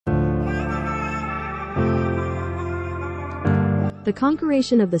The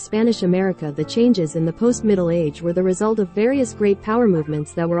conqueration of the Spanish America. The changes in the post-Middle Age were the result of various great power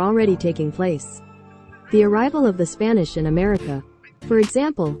movements that were already taking place. The arrival of the Spanish in America, for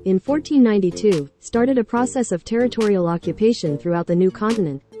example, in 1492, started a process of territorial occupation throughout the new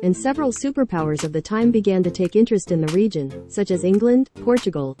continent, and several superpowers of the time began to take interest in the region, such as England,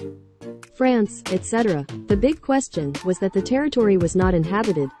 Portugal, France, etc. The big question was that the territory was not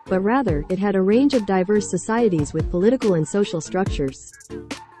inhabited, but rather, it had a range of diverse societies with political and social structures,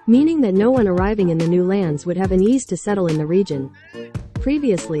 meaning that no one arriving in the new lands would have an ease to settle in the region.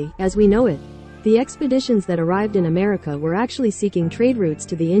 Previously, as we know it, the expeditions that arrived in America were actually seeking trade routes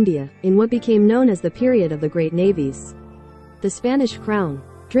to the India, in what became known as the period of the Great Navies. The Spanish crown,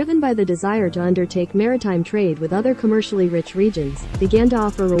 driven by the desire to undertake maritime trade with other commercially rich regions, began to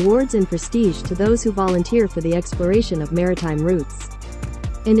offer rewards and prestige to those who volunteer for the exploration of maritime routes.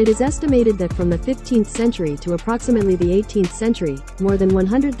 And it is estimated that from the 15th century to approximately the 18th century, more than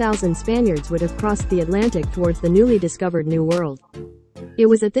 100,000 Spaniards would have crossed the Atlantic towards the newly discovered New World. It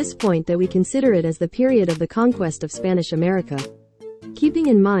was at this point that we consider it as the period of the conquest of Spanish America. Keeping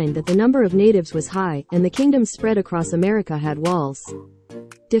in mind that the number of natives was high, and the kingdoms spread across America had walls,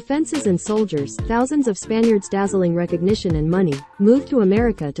 defenses and soldiers, thousands of Spaniards, dazzling recognition and money, moved to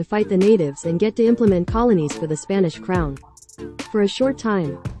America to fight the natives and get to implement colonies for the Spanish crown. For a short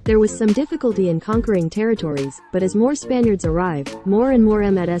time, there was some difficulty in conquering territories, but as more Spaniards arrived, more and more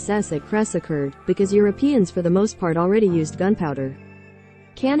MSS at Cress occurred, because Europeans for the most part already used gunpowder,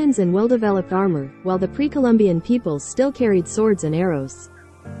 cannons and well-developed armor, while the pre-Columbian peoples still carried swords and arrows.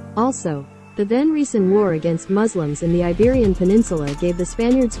 Also, the then recent war against Muslims in the Iberian Peninsula gave the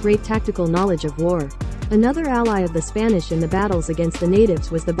Spaniards great tactical knowledge of war. Another ally of the Spanish in the battles against the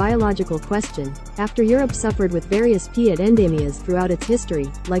natives was the biological question. After Europe suffered with various endemias throughout its history,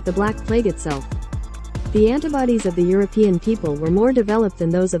 like the Black Plague itself, the antibodies of the European people were more developed than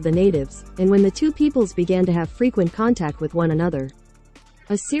those of the natives, and when the two peoples began to have frequent contact with one another,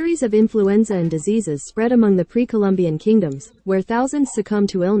 a series of influenza and diseases spread among the pre-Columbian kingdoms, where thousands succumbed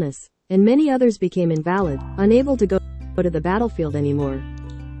to illness, and many others became invalid, unable to go to the battlefield anymore.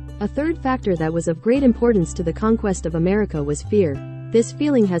 A third factor that was of great importance to the conquest of America was fear. This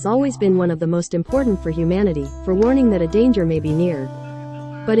feeling has always been one of the most important for humanity, for warning that a danger may be near.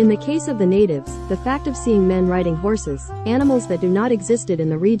 But in the case of the natives, the fact of seeing men riding horses, animals that do not existed in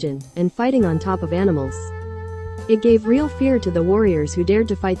the region, and fighting on top of animals, it gave real fear to the warriors who dared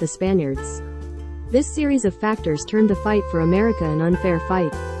to fight the Spaniards. This series of factors turned the fight for America an unfair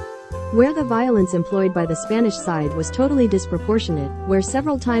fight, where the violence employed by the Spanish side was totally disproportionate, where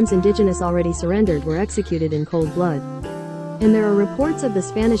several times indigenous already surrendered were executed in cold blood. And there are reports of the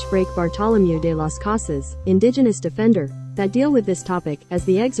Spanish break Bartolomé de las Casas, indigenous defender, that deal with this topic, as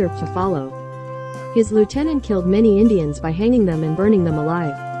the excerpt to follow. His lieutenant killed many Indians by hanging them and burning them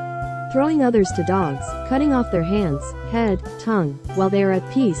alive, throwing others to dogs, cutting off their hands, head, tongue, while they are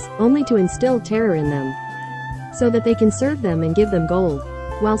at peace, only to instill terror in them, so that they can serve them and give them gold.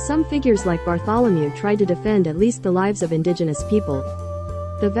 While some figures like Bartholomew tried to defend at least the lives of indigenous people,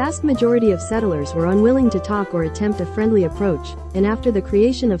 the vast majority of settlers were unwilling to talk or attempt a friendly approach, and after the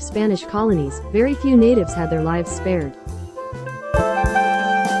creation of Spanish colonies, very few natives had their lives spared.